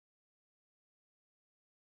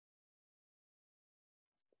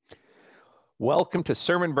Welcome to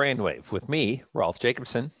Sermon Brainwave with me, Rolf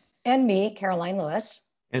Jacobson. And me, Karoline Lewis.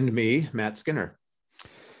 And me, Matt Skinner.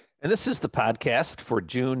 And this is the podcast for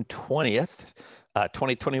June 20th,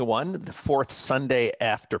 2021, the fourth Sunday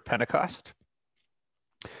after Pentecost.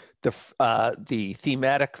 The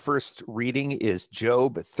thematic first reading is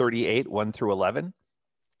Job 38, 1 through 11.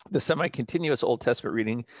 The semi-continuous Old Testament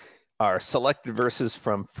reading are selected verses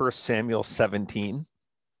from 1 Samuel 17.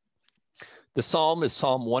 The psalm is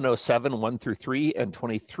Psalm 107, 1 through 3, and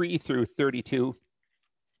 23 through 32.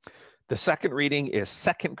 The second reading is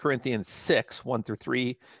 2 Corinthians 6, 1 through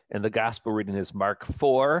 3, and the gospel reading is Mark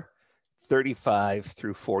 4, 35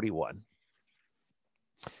 through 41,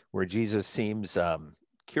 where Jesus seems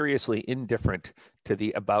curiously indifferent to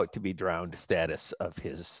the about-to-be-drowned status of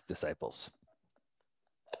his disciples.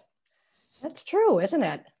 That's true, isn't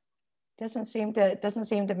it? Doesn't seem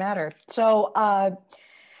to matter. So,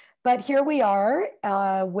 but here we are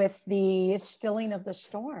with the stilling of the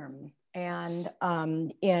storm, and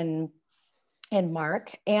in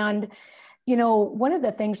Mark. And you know, one of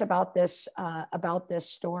the things about this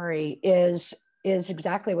story is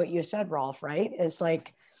exactly what you said, Rolf. Right? Is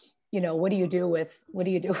like, you know, what do you do with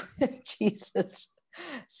Jesus'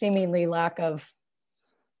 seemingly lack of,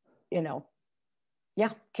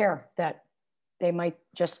 care that they might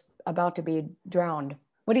just about to be drowned?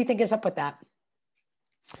 What do you think is up with that?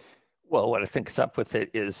 Well, what I think is up with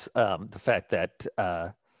it is the fact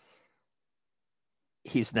that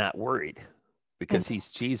he's not worried because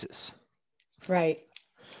he's Jesus. Right.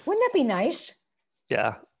 Wouldn't that be nice?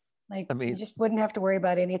 Yeah. Like, I mean, you just wouldn't have to worry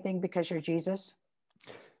about anything because you're Jesus.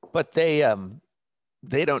 But they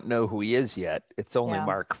don't know who he is yet. It's only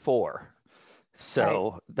Mark 4.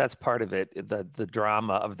 So that's part of it. The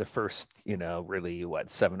drama of the first, really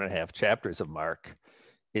 7.5 chapters of Mark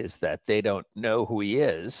is that they don't know who he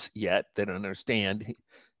is yet. They don't understand.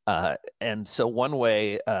 And so one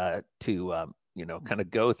way to kind of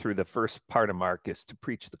go through the first part of Mark is to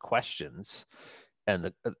preach the questions.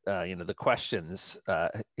 And the questions,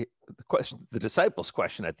 the disciples'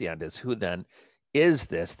 question at the end is, who then is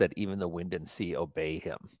this that even the wind and sea obey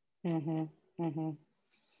him? Mm-hmm. Mm-hmm.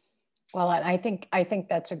 Well, I think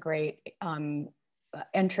that's a great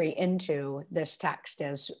entry into this text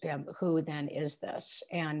is who then is this?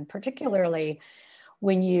 And particularly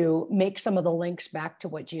when you make some of the links back to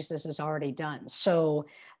what Jesus has already done. So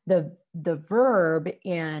the verb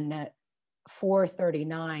in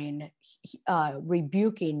 4:39,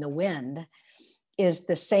 rebuking the wind, is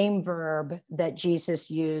the same verb that Jesus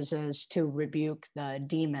uses to rebuke the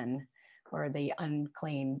demon or the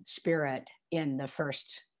unclean spirit in the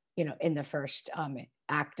first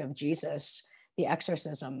act of Jesus, the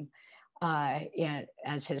exorcism,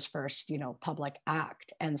 as his first, public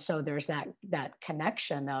act. And so there's that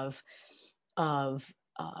connection of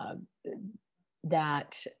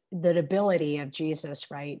that the ability of Jesus,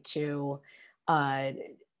 right, to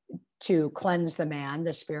cleanse the man,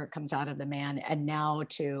 the spirit comes out of the man, and now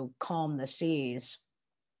to calm the seas.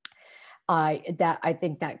 That I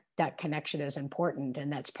think that connection is important,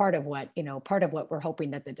 and that's part of what we're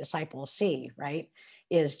hoping that the disciples see, right,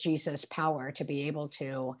 is Jesus' power to be able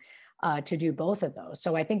to do both of those.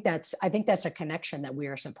 So I think that's a connection that we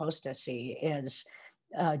are supposed to see, is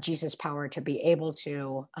Jesus' power to be able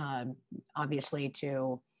to obviously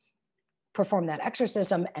to perform that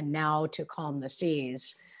exorcism, and now to calm the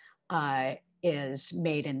seas is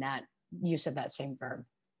made in that use of that same verb.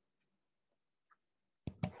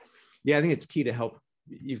 Yeah, I think it's key to help.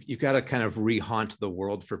 You've got to kind of re-haunt the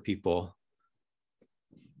world for people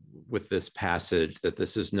with this passage, that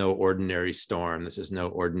this is no ordinary storm. This is no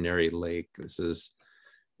ordinary lake. This is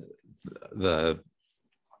the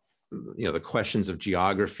questions of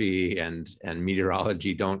geography and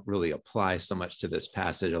meteorology don't really apply so much to this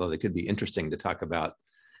passage, although they could be interesting to talk about,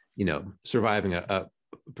 surviving a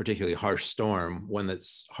particularly harsh storm, one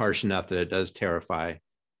that's harsh enough that it does terrify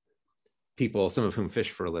people, some of whom fish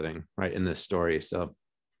for a living, right, in this story. So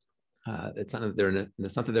it's not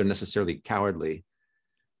that they're necessarily cowardly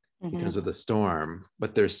because of the storm,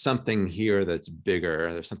 but there's something here that's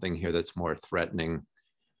bigger. There's something here that's more threatening,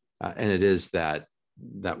 and it is that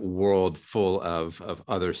world full of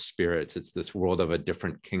other spirits. It's this world of a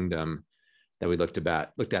different kingdom that we looked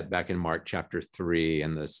at back in Mark chapter 3,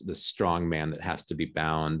 and this strong man that has to be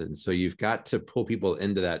bound. And so you've got to pull people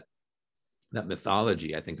into that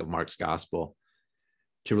mythology, I think, of Mark's gospel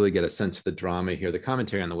to really get a sense of the drama here. The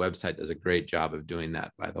commentary on the website does a great job of doing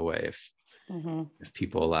that, by the way. If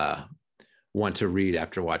people want to read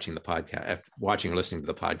after watching the podcast, after watching or listening to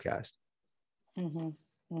the podcast. No,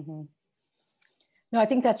 I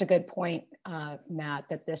think that's a good point, Matt,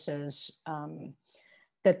 that this is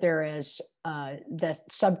that there is the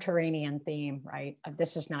subterranean theme, right?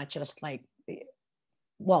 This is not just like,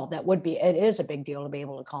 well, it is a big deal to be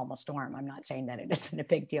able to calm a storm. I'm not saying that it isn't a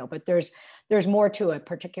big deal, but there's more to it,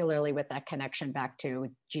 particularly with that connection back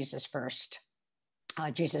to Jesus' first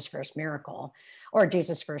miracle, or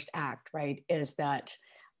Jesus' first act, right? Is that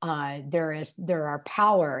there are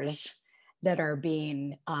powers that are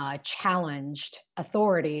being challenged,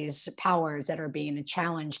 authorities, powers that are being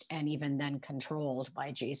challenged and even then controlled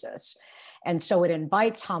by Jesus. And so it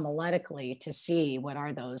invites homiletically to see what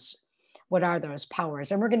are those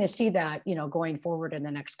powers. And we're going to see that, going forward in the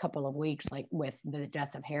next couple of weeks, like with the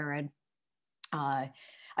death of Herod,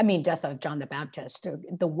 death of John the Baptist,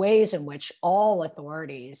 the ways in which all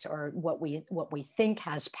authorities, or what we think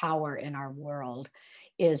has power in our world,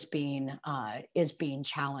 is being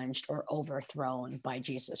challenged or overthrown by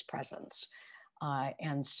Jesus' presence.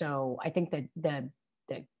 And so I think that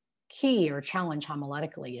the key or challenge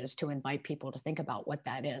homiletically is to invite people to think about what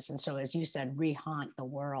that is. And so, as you said, rehaunt the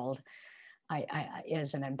world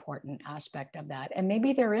is an important aspect of that. And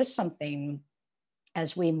maybe there is something,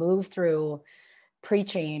 as we move through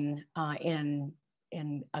preaching in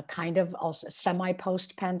a kind of also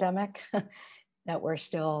semi-post pandemic, that we're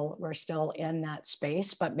still in that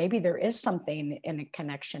space, but maybe there is something in a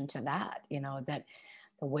connection to that, that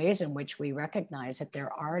the ways in which we recognize that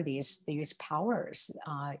there are these powers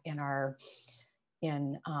in our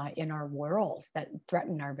world that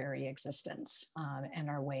threaten our very existence and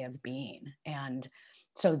our way of being. And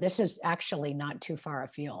so this is actually not too far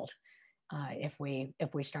afield if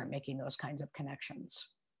we start making those kinds of connections.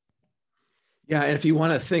 Yeah, and if you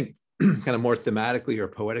want to think kind of more thematically or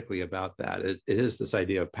poetically about that, it is this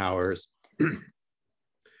idea of powers.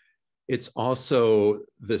 It's also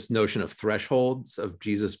this notion of thresholds, of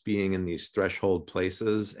Jesus being in these threshold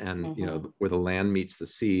places, and where the land meets the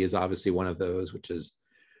sea is obviously one of those, which is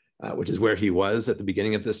where he was at the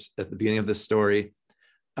beginning of this story.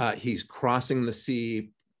 He's crossing the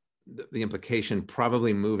sea. The implication,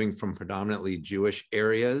 probably moving from predominantly Jewish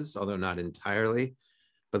areas, although not entirely,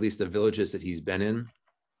 but at least the villages that he's been in.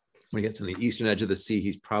 When he gets on the eastern edge of the sea,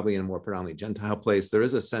 he's probably in a more predominantly Gentile place. There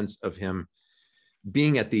is a sense of him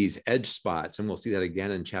being at these edge spots, and we'll see that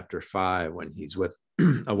again in chapter 5 when he's with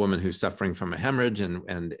a woman who's suffering from a hemorrhage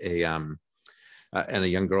and a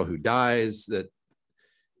young girl who dies. That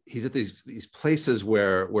he's at these places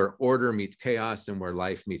where order meets chaos and where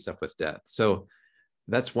life meets up with death. So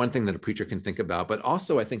that's one thing that a preacher can think about. But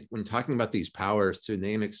also, I think when talking about these powers, to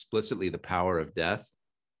name explicitly the power of death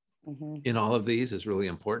in all of these is really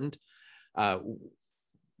important. And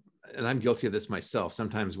I'm guilty of this myself.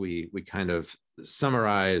 Sometimes we kind of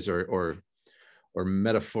summarize or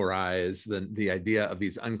metaphorize the idea of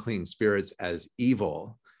these unclean spirits as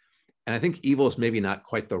evil. And I think evil is maybe not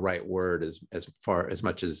quite the right word as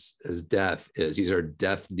much as death is. These are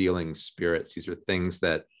death-dealing spirits. These are things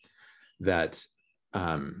that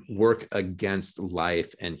work against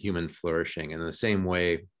life and human flourishing. And in the same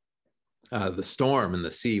way, the storm and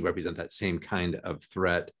the sea represent that same kind of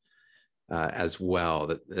threat as well.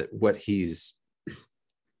 That what he's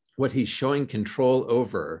showing control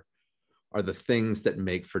over are the things that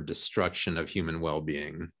make for destruction of human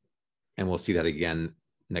well-being. And we'll see that again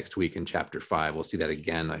next week in chapter 5. We'll see that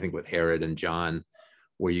again, I think, with Herod and John,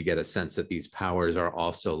 where you get a sense that these powers are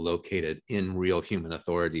also located in real human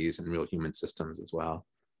authorities and real human systems as well.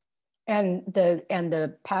 And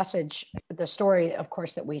the passage, the story, of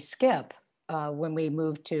course, that we skip when we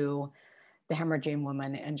move to the hemorrhaging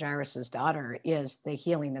woman and Jairus's daughter is the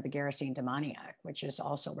healing of the Gerasene demoniac, which is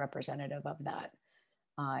also representative of that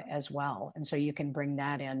as well. And so you can bring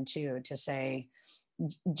that in too, to say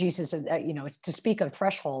Jesus is, it's to speak of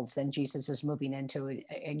thresholds, then Jesus is moving into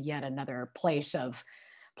yet another place of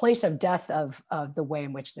death of the way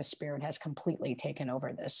in which the Spirit has completely taken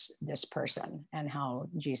over this person, and how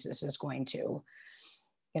Jesus is going to,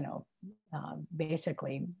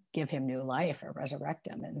 basically give him new life or resurrect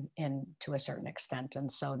him and to a certain extent.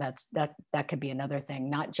 And so that could be another thing,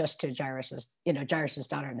 not just to Jairus's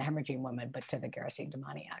daughter and the hemorrhaging woman, but to the Gerasene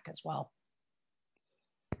demoniac as well.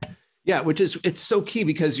 Yeah, it's so key,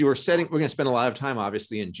 because we're going to spend a lot of time,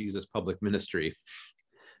 obviously, in Jesus' public ministry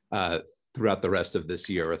throughout the rest of this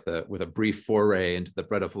year, with a brief foray into the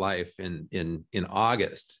bread of life in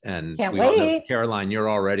August. And can't wait. Karoline, you're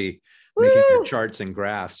already making your charts and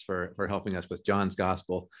graphs for helping us with John's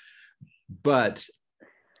gospel. But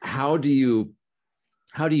how do you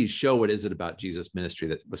show what is it about Jesus' ministry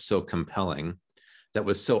that was so compelling, that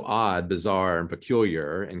was so odd, bizarre, and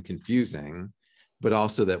peculiar and confusing, but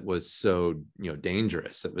also that was so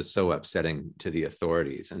dangerous, that was so upsetting to the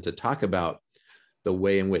authorities? And to talk about the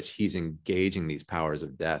way in which he's engaging these powers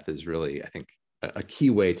of death is really, I think, a key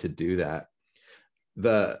way to do that.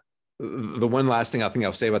 The one last thing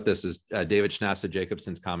I'll say about this is David Schnapps of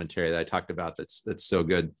Jacobson's commentary that I talked about that's so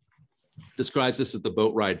good, describes this as the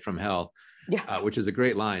boat ride from hell, which is a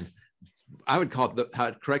great line. I would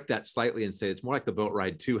correct that slightly and say it's more like the boat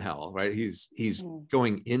ride to hell, right? He's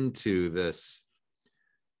going into this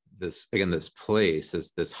place,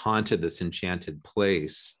 this haunted, this enchanted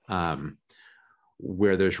place,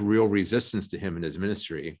 where there's real resistance to him in his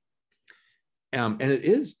ministry. And it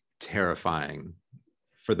is terrifying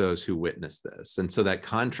for those who witness this. And so that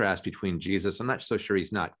contrast between Jesus, I'm not so sure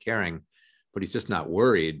he's not caring, but he's just not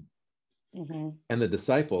worried. And the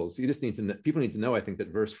disciples, people need to know, I think,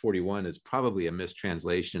 that verse 41 is probably a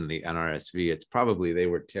mistranslation in the NRSV. It's probably they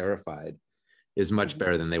were terrified is much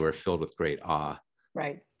better than they were filled with great awe.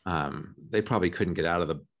 Right. They probably couldn't get out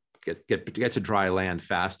of get to dry land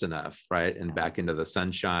fast enough, right? And back into the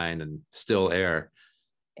sunshine and still air.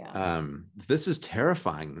 Yeah. This is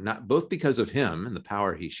terrifying, not both because of him and the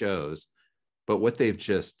power he shows, but what they've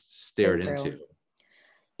just stared into.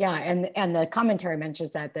 Yeah, and the commentary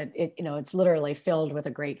mentions that it, it's literally filled with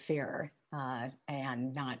a great fear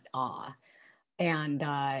and not awe. And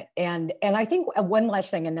I think one last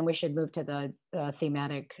thing, and then we should move to the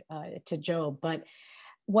thematic to Job. But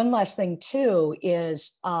one last thing too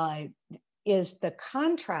is the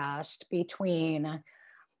contrast between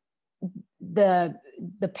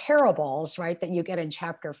the parables, right, that you get in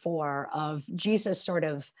chapter 4 of Jesus sort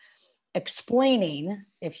of explaining,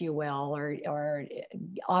 if you will, or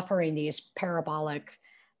offering these parabolic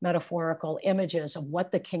metaphorical images of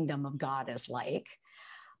what the kingdom of God is like,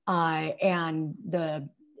 and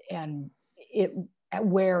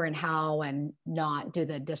where and how and not do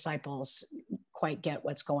the disciples quite get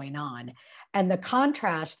what's going on, and the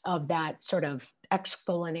contrast of that sort of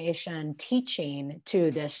explanation teaching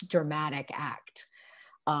to this dramatic act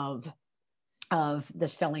of the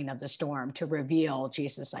stilling of the storm to reveal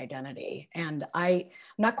Jesus' identity. And I'm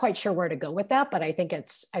not quite sure where to go with that, but I think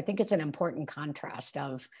it's an important contrast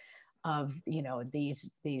of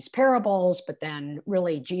these parables, but then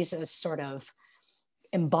really Jesus sort of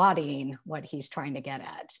embodying what he's trying to get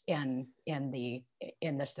at in the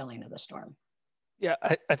stilling of the storm. Yeah,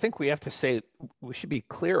 I think we have to say, we should be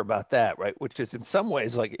clear about that, right? Which is in some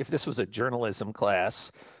ways, like if this was a journalism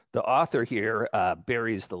class, the author here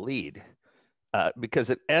buries the lead. Because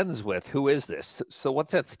it ends with, who is this? So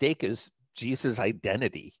what's at stake is Jesus'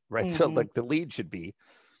 identity, right? So like the lead should be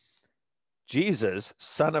Jesus,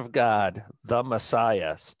 Son of God, the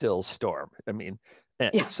Messiah, still storm. I mean,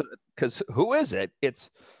 so because who is it?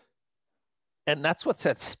 And that's what's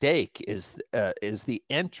at stake is the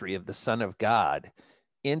entry of the Son of God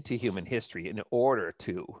into human history in order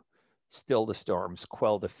to still the storms,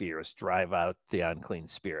 quell the fears, drive out the unclean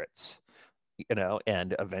spirits,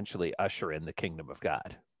 and eventually usher in the kingdom of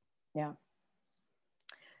God. Yeah.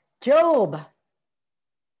 Job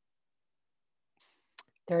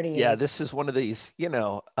 38. Yeah, this is one of these,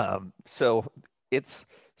 so it's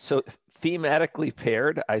so thematically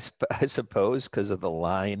paired, I suppose, because of the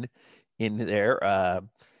line in there.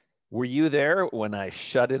 Were you there when I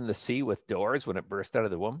shut in the sea with doors when it burst out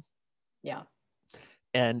of the womb? Yeah.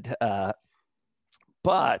 And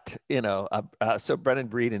but so Brennan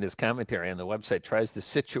Breed in his commentary on the website tries to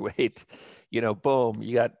situate, boom,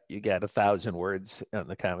 you got 1,000 words on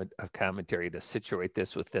the commentary to situate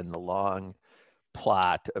this within the long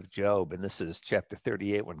plot of Job, and this is chapter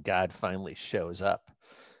 38 when God finally shows up,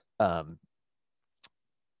 and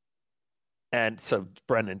so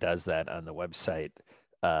Brennan does that on the website.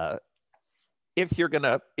 If you're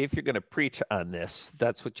gonna preach on this,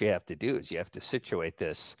 that's what you have to do, is you have to situate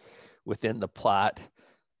this within the plot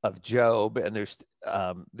of Job. And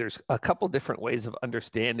there's a couple different ways of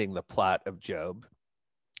understanding the plot of Job.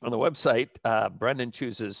 On the website, Brendan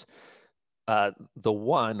chooses the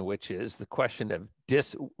one, which is the question of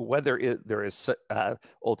whether there is,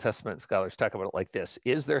 Old Testament scholars talk about it like this: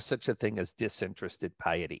 is there such a thing as disinterested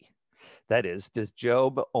piety? That is, does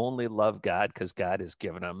Job only love God because God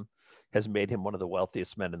has made him one of the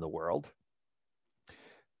wealthiest men in the world?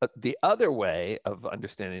 But the other way of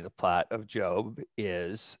understanding the plot of Job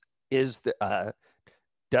is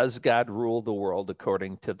does God rule the world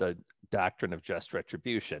according to the doctrine of just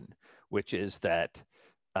retribution, which is that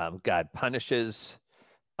God punishes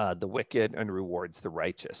the wicked and rewards the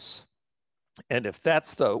righteous? And if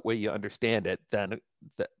that's the way you understand it, then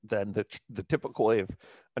the typical way of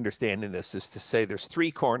understanding this is to say there's 3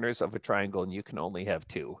 corners of a triangle and you can only have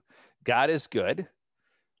 2. God is good,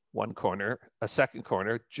 one corner. A second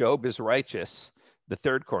corner, Job is righteous, The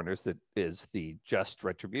third corner is the just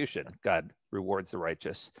retribution. God rewards the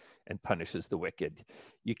righteous and punishes the wicked.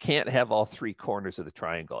 You can't have all three corners of the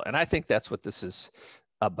triangle. And I think that's what this is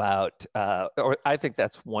about. Or I think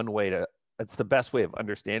that's it's the best way of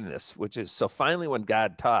understanding this, which is, so finally when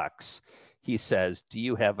God talks, he says, do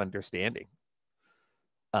you have understanding?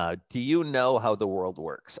 Do you know how the world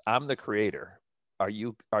works? I'm the creator. Are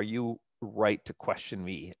you right to question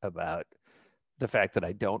me about the fact that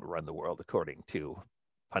I don't run the world according to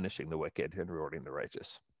punishing the wicked and rewarding the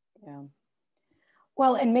righteous? Yeah.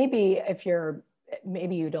 Well, and maybe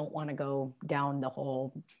maybe you don't want to go down the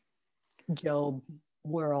whole Job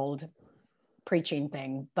world preaching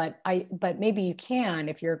thing, but maybe you can,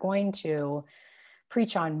 if you're going to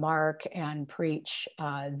preach on Mark and preach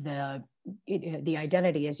the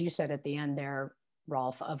identity, as you said at the end there,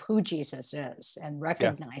 Rolf, of who Jesus is, and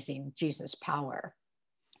recognizing Jesus' power.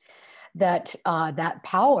 That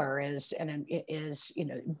power is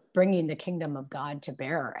bringing the kingdom of God to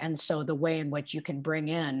bear. And so the way in which you can bring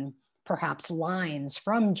in perhaps lines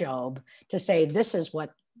from Job to say, this is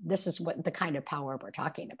what the kind of power we're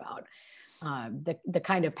talking about, the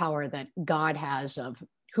kind of power that God has of,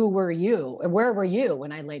 who were you and where were you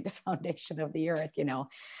when I laid the foundation of the earth,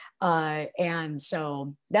 and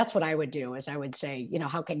so that's what I would do, is I would say,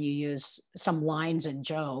 how can you use some lines in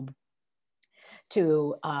Job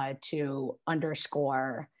to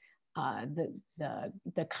underscore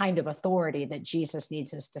the kind of authority that Jesus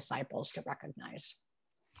needs his disciples to recognize.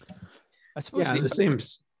 I suppose the same.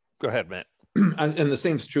 Go ahead, Matt. And the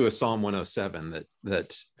same is true of Psalm 107.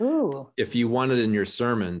 That if you wanted in your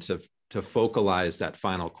sermon to focalize that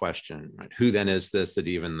final question, right? Who then is this that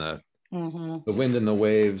even the wind and the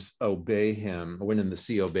waves obey him? The wind and the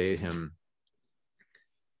sea obey him.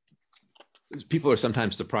 People are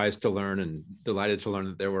sometimes surprised to learn and delighted to learn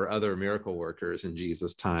that there were other miracle workers in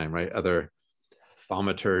Jesus' time, right? Other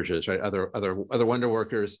thaumaturges, right? Other wonder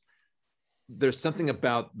workers. There's something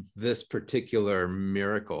about this particular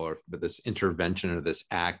miracle, or this intervention, or this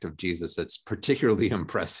act of Jesus, that's particularly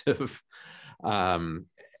impressive.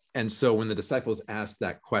 And so when the disciples ask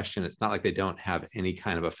that question, it's not like they don't have any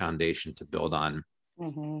kind of a foundation to build on.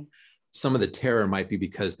 Some of the terror might be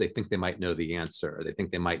because they think they might know the answer, or they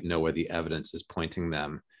think they might know where the evidence is pointing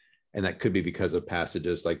them. And that could be because of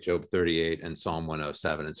passages like Job 38 and Psalm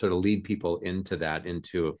 107. And so to lead people into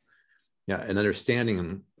an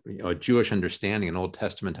understanding, a Jewish understanding, an Old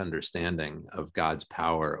Testament understanding of God's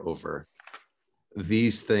power over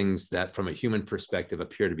these things that from a human perspective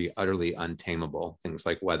appear to be utterly untamable, things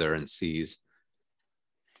like weather and seas.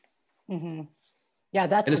 Yeah,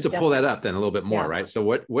 that's, and just to pull that up then a little bit more, right? So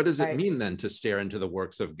what does it mean then to stare into the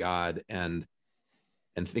works of God and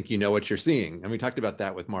think you know what you're seeing? And we talked about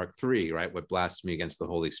that with Mark 3, right? What blasphemy against the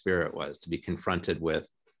Holy Spirit was, to be confronted with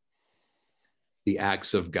the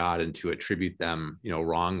acts of God and to attribute them,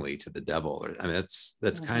 wrongly to the devil. I mean,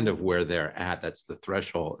 that's kind of where they're at. That's the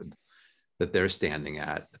threshold that they're standing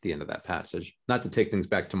at the end of that passage. Not to take things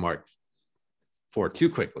back to Mark 4 too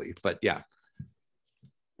quickly, but yeah.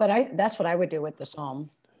 But that's what I would do with the Psalm.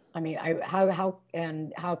 I mean, how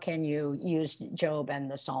can you use Job and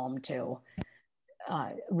the Psalm to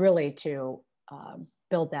really to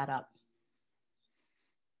build that up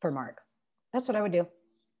for Mark? That's what I would do.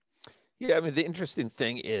 Yeah, I mean, the interesting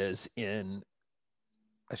thing is one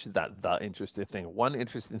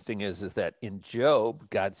interesting thing is that in Job,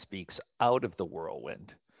 God speaks out of the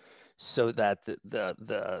whirlwind, so that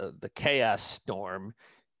the chaos storm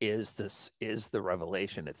is the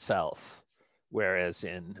revelation itself, whereas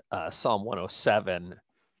in Psalm 107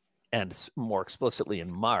 and more explicitly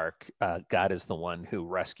in Mark, God is the one who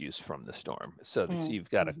rescues from the storm. So you've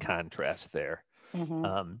got a contrast there.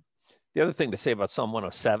 The other thing to say about Psalm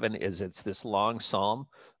 107 is it's this long psalm.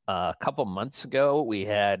 A couple months ago, we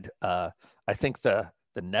had, I think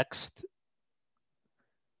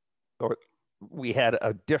we had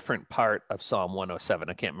a different part of Psalm 107.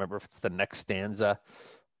 I can't remember if it's the next stanza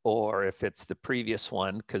or if it's the previous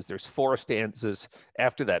one, because there's 4 stanzas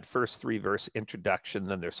after that first 3-verse introduction.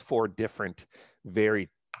 Then there's 4 different, very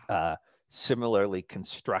similarly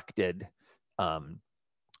constructed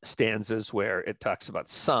stanzas where it talks about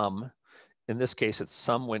some. In this case, it's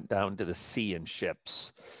some went down to the sea in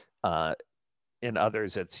ships. In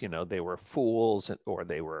others, it's, they were fools or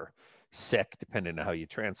they were sick, depending on how you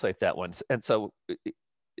translate that one. And so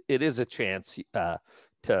it is a chance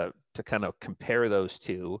to kind of compare those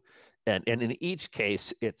two. And in each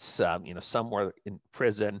case, it's, some were in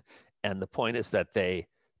prison. And the point is that they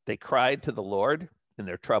cried to the Lord in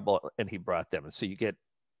their trouble and he brought them. And so you get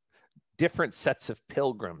different sets of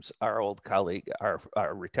pilgrims. Our old colleague, our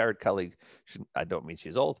retired colleague, I don't mean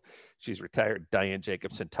she's old, she's retired, Diane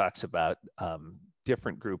Jacobson, talks about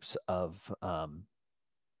different groups of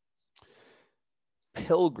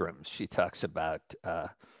pilgrims. She talks about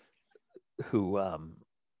who are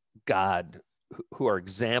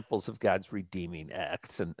examples of God's redeeming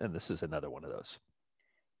acts. And this is another one of those.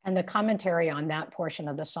 And the commentary on that portion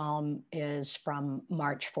of the Psalm is from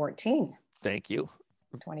March 14. Thank you.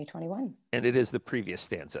 2021. And it is the previous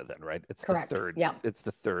stanza then, right? It's correct. The third. Yeah. It's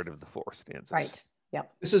the third of the four stanzas. Right.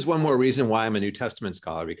 Yep. This is one more reason why I'm a New Testament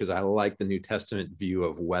scholar, because I like the New Testament view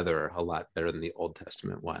of weather a lot better than the Old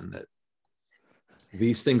Testament one. That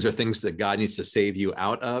these things are things that God needs to save you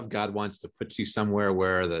out of. God wants to put you somewhere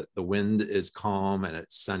where the wind is calm and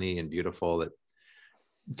it's sunny and beautiful. That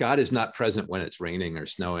God is not present when it's raining or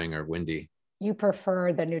snowing or windy. You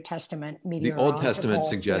prefer the New Testament meteorological The Old Testament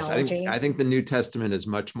suggests, theology? I think the New Testament is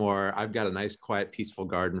much more, I've got a nice, quiet, peaceful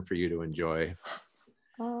garden for you to enjoy.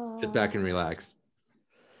 Sit back and relax.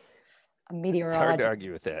 Meteorology. It's hard to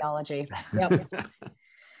argue with that. Theology. Yep.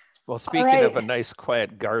 Well, speaking of a nice,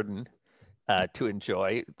 quiet garden to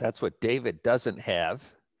enjoy, that's what David doesn't have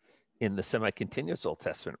in the semi-continuous Old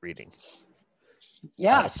Testament reading.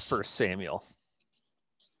 Yes. 1 Samuel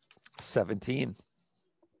 17.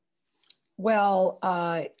 Well,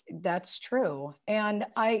 that's true. And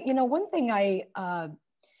one thing I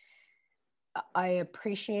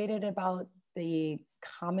appreciated about the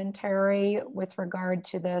commentary with regard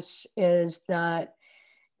to this is that,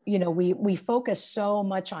 we focus so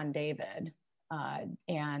much on David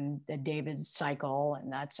and the David cycle,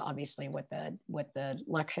 and that's obviously what the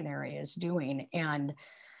lectionary is doing. And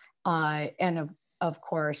of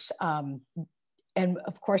course,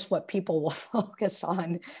 what people will focus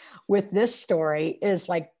on with this story is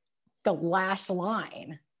like the last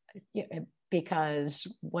line, because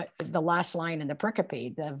what the last line in the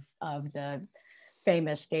pericope of the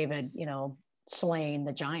famous David, slaying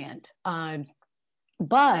the giant.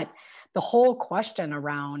 But the whole question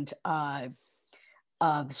around of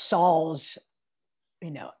Saul's,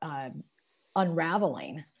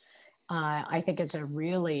 unraveling, I think it's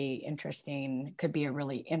could be a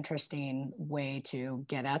really interesting way to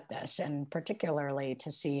get at this, and particularly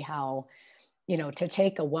to see how, to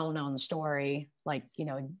take a well-known story like,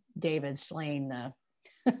 David slaying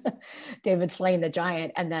the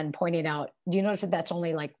giant, and then pointing out, do you notice that that's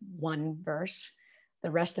only like one verse? The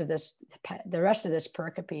rest of this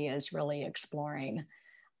pericope is really exploring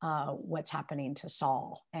what's happening to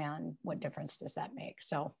Saul and what difference does that make.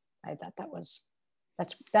 So I thought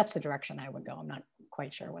that's the direction I would go. I'm not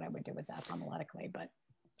quite sure what I would do with that homiletically, but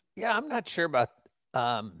yeah, I'm not sure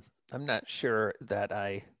that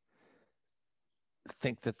I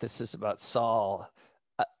think that this is about Saul.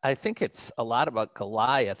 I think it's a lot about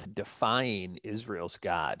Goliath defying Israel's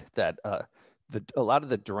God. That a lot of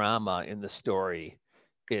the drama in the story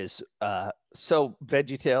is so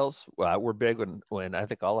VeggieTales were big when I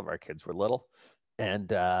think all of our kids were little, and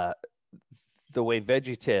the way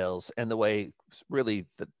VeggieTales and the way really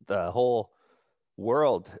the whole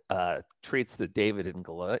world treats the David and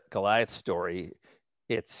Goliath story,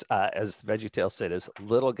 it's as VeggieTales said, is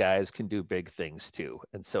little guys can do big things too.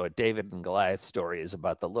 And so a David and Goliath story is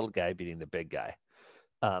about the little guy beating the big guy,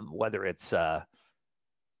 whether it's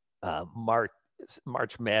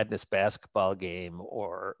March Madness basketball game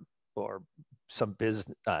or some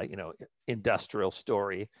business, industrial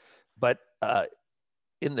story. But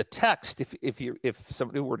in the text, if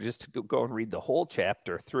somebody were just to go and read the whole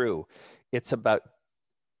chapter through,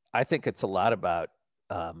 I think it's a lot about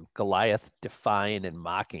Goliath defying and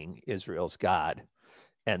mocking Israel's God.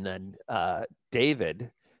 And then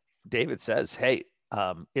David says, hey,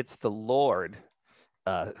 it's the Lord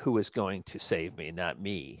who is going to save me, not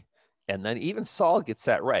me. And then even Saul gets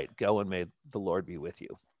that right. Go and may the Lord be with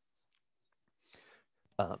you.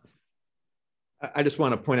 I just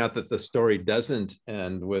want to point out that the story doesn't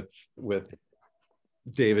end with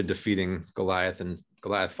David defeating Goliath and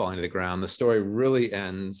Goliath falling to the ground. The story really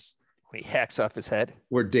ends when he hacks off his head,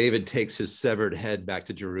 where David takes his severed head back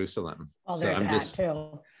to Jerusalem. Well, there's that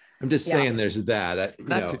too. I'm just saying there's that.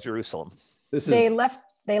 Not to Jerusalem. They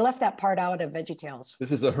left that part out of VeggieTales.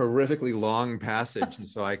 This is a horrifically long passage, and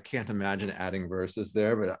so I can't imagine adding verses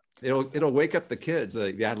there, but it'll wake up the kids,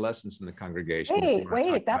 the adolescents in the congregation.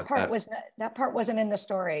 Wait, that part wasn't in the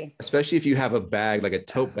story. Especially if you have a bag, like a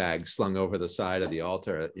tote bag, slung over the side of the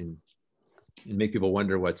altar, and make people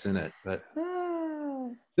wonder what's in it. But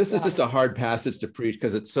this is just a hard passage to preach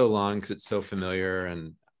because it's so long, because it's so familiar,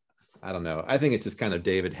 and I don't know. I think it's just kind of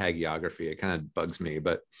David hagiography. It kind of bugs me,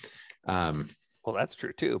 but well, that's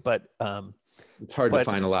true too. But It's hard to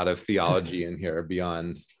find a lot of theology in here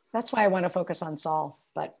beyond. That's why I want to focus on Saul,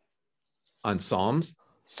 but. On Psalms?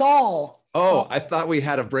 Saul. Oh, Saul. I thought we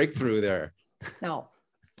had a breakthrough there. No,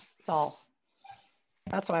 Saul.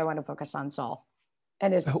 That's why I want to focus on Saul.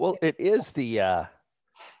 And it's. Well, it is the,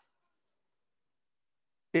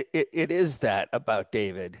 it is that about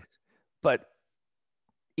David, but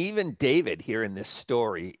even David here in this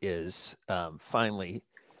story is finally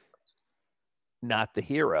not the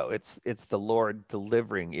hero. It's the Lord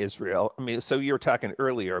delivering Israel. I mean, so you were talking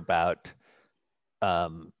earlier about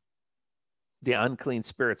the unclean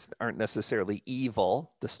spirits aren't necessarily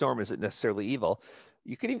evil. The storm isn't necessarily evil.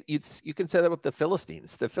 You can say that with the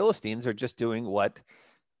Philistines. The Philistines are just doing what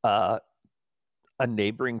a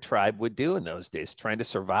neighboring tribe would do in those days, trying to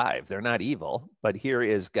survive. They're not evil, but here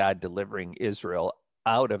is God delivering Israel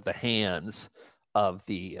out of the hands of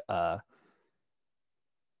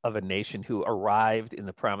of a nation who arrived in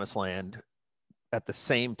the promised land at the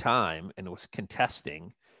same time and was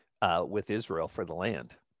contesting with Israel for the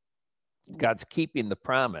land. God's keeping the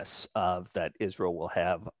promise of that Israel will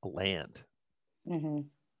have a land. Mm-hmm.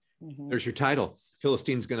 Mm-hmm. There's your title.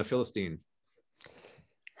 Philistine's gonna Philistine.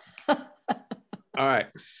 All right.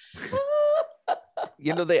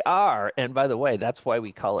 You know, they are. And by the way, that's why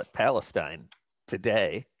we call it Palestine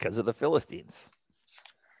today, because of the Philistines.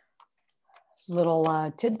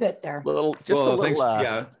 Little tidbit there.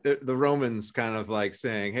 Yeah, the Romans kind of like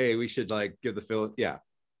saying, hey, we should like give the yeah.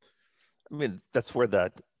 I mean, that's where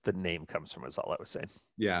the name comes from, is all I was saying.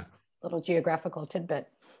 Yeah. Little geographical tidbit.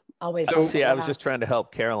 Always. So, see, I was just trying to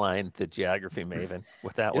help Karoline, the geography maven,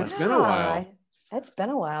 with that one. It's been a while. It's been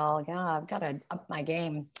a while. Yeah, I've got to up my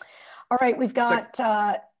game. All right, we've got,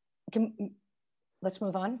 let's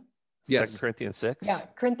move on. Yes. 2 Corinthians 6. Yeah,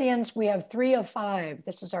 Corinthians, we have 3 of 5.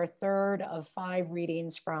 This is our 3rd of 5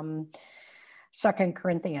 readings from 2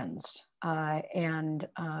 Corinthians.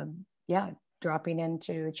 Dropping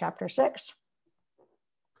into chapter 6.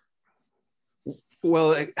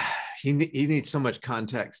 Well, you need so much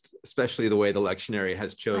context, especially the way the lectionary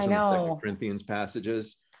has chosen the 2 Corinthians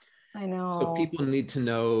passages. I know. So people need to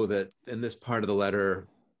know that in this part of the letter,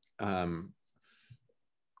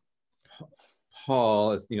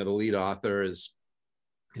 Paul, as the lead author, is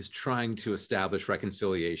trying to establish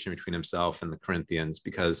reconciliation between himself and the Corinthians,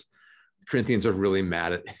 because the Corinthians are really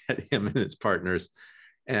mad at him and his partners,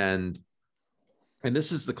 and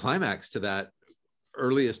this is the climax to that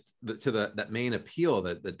that main appeal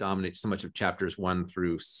that dominates so much of chapters 1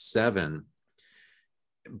 through 7.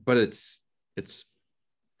 But it's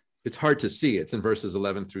hard to see. It's in verses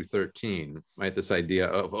 11 through 13, right? This idea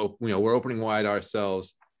of, we're opening wide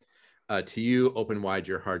ourselves to you, open wide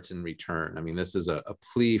your hearts in return. I mean, this is a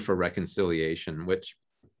plea for reconciliation, which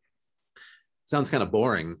sounds kind of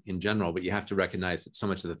boring in general, but you have to recognize that so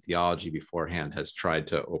much of the theology beforehand has tried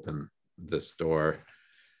to open this door.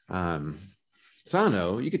 So I don't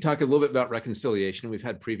know, you could talk a little bit about reconciliation. We've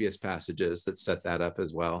had previous passages that set that up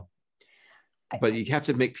as well. But you have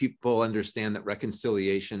to make people understand that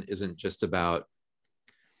reconciliation isn't just about,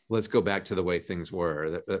 let's go back to the way things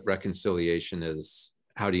were. That reconciliation is,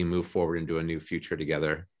 how do you move forward into a new future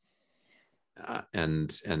together?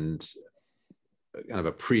 And kind of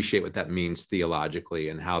appreciate what that means theologically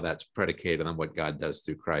and how that's predicated on what God does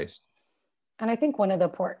through Christ. And I think one of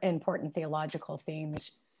the important theological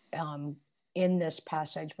themes in this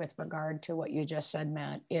passage with regard to what you just said,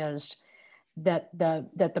 Matt, is that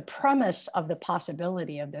the premise of the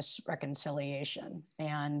possibility of this reconciliation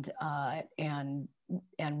and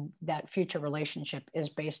that future relationship is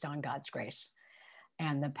based on God's grace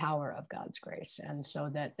and the power of God's grace. And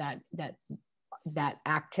so that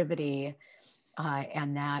activity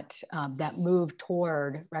and that move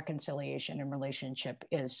toward reconciliation and relationship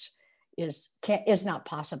is not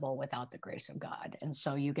possible without the grace of God. And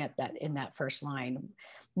so you get that in that first line,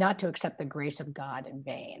 not to accept the grace of God in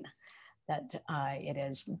vain, that it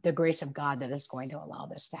is the grace of God that is going to allow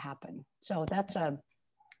this to happen. So that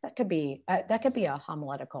could be a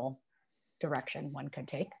homiletical direction one could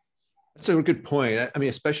take. That's a good point. I mean,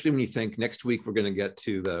 especially when you think next week we're going to get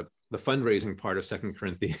to the fundraising part of 2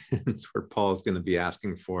 Corinthians, where Paul's going to be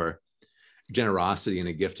asking for generosity and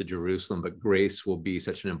a gift to Jerusalem, but grace will be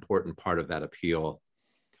such an important part of that appeal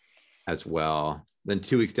as well. Then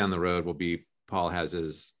 2 weeks down the road will be, Paul has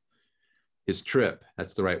his trip,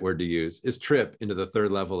 that's the right word to use, his trip into the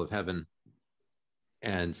 3rd level of heaven,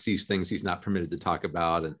 and sees things he's not permitted to talk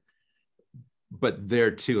about. But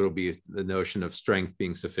there too, it'll be the notion of strength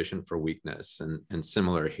being sufficient for weakness, and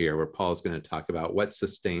similar here, where Paul's going to talk about what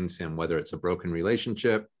sustains him, whether it's a broken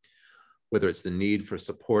relationship, whether it's the need for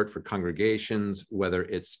support for congregations, whether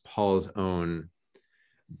it's Paul's own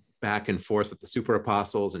back and forth with the super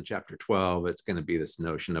apostles in chapter 12, it's going to be this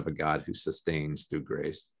notion of a God who sustains through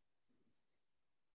grace.